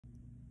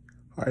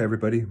Hi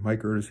everybody,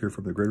 Mike Gerdes here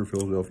from the Greater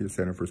Philadelphia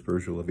Center for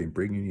Spiritual Living,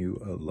 bringing you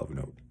a love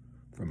note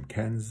from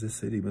Kansas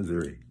City,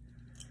 Missouri.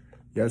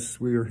 Yes,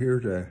 we are here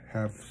to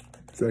have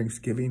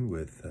Thanksgiving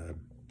with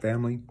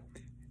family,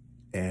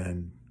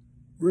 and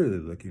really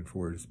looking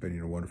forward to spending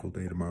a wonderful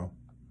day tomorrow.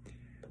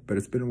 But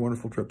it's been a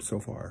wonderful trip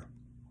so far.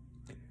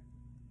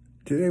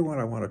 Today what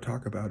I want to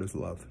talk about is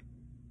love.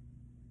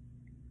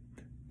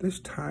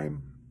 This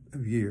time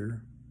of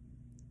year,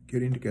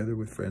 getting together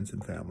with friends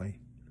and family,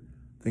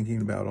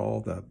 thinking about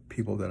all the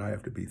people that I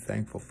have to be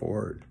thankful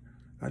for,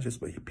 not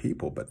just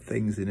people, but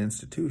things and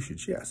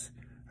institutions. Yes,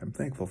 I'm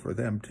thankful for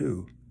them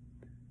too.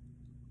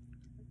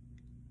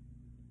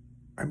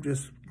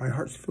 My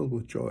heart's filled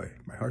with joy.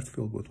 My heart's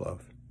filled with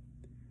love.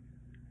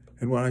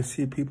 And when I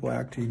see people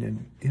acting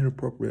in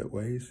inappropriate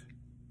ways,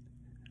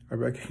 I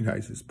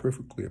recognize it's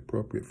perfectly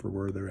appropriate for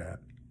where they're at.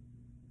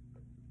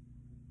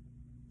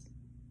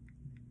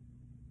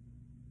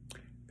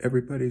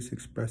 Everybody's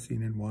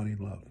expressing and wanting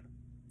love.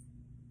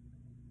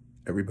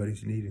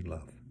 Everybody's needing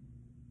love.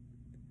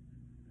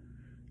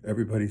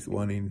 Everybody's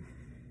wanting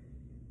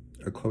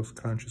a close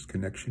conscious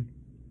connection.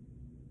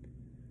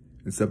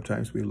 And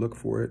sometimes we look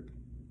for it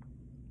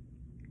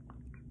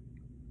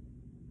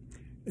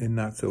in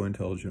not so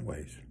intelligent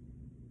ways.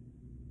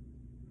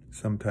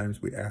 Sometimes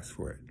we ask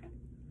for it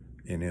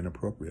in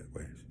inappropriate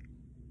ways.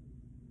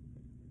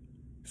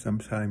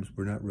 Sometimes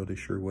we're not really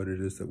sure what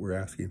it is that we're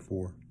asking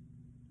for.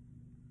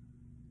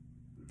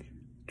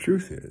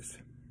 Truth is,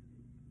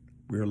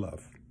 we're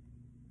love.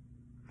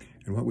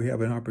 And what we have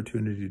an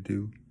opportunity to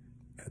do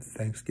at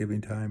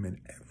Thanksgiving time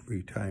and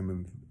every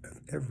time of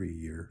every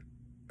year,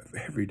 of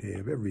every day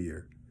of every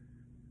year,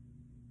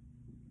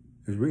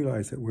 is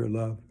realize that we're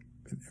loved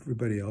and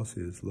everybody else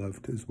is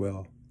loved as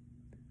well.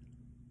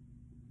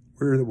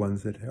 We're the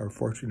ones that are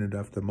fortunate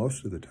enough to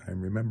most of the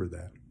time remember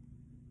that.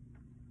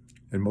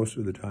 And most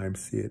of the time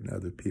see it in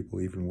other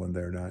people, even when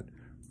they're not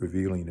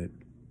revealing it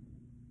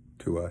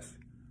to us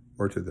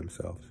or to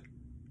themselves.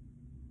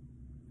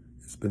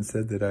 It's been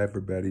said that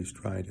everybody's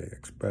trying to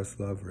express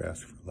love or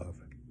ask for love.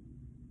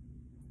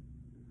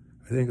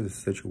 I think the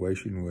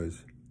situation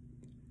was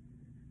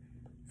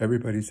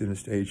everybody's in a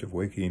stage of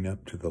waking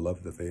up to the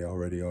love that they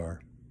already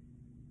are.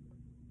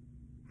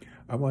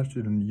 I want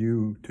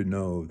you to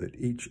know that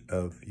each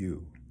of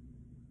you,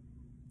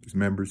 as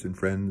members and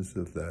friends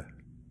of the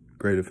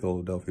Greater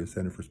Philadelphia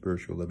Center for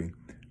Spiritual Living,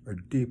 are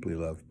deeply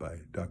loved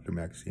by Dr.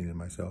 Maxine and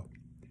myself,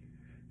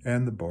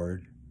 and the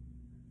board,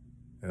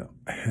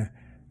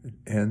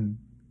 and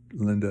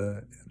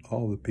Linda, and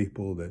all the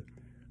people that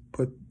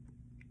put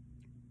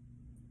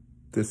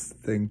this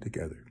thing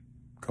together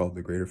called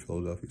the Greater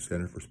Philadelphia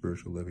Center for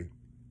Spiritual Living.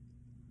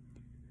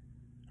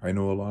 I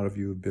know a lot of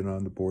you have been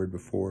on the board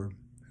before,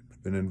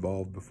 have been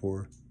involved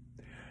before.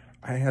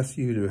 I ask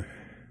you to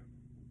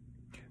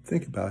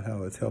think about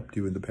how it's helped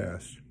you in the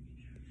past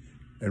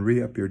and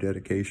re-up your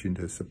dedication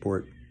to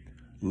support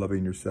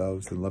loving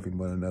yourselves and loving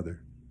one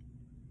another.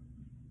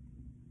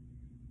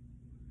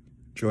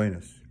 Join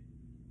us.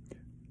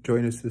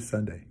 Join us this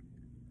Sunday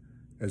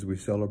as we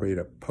celebrate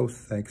a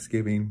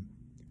post-Thanksgiving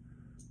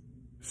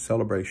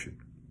celebration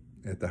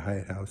at the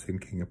Hyatt House in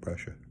King of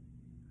Prussia.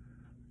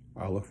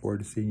 I look forward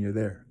to seeing you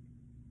there.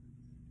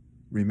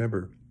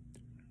 Remember,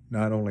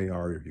 not only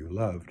are you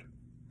loved,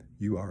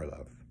 you are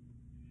loved.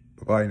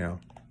 Bye-bye now.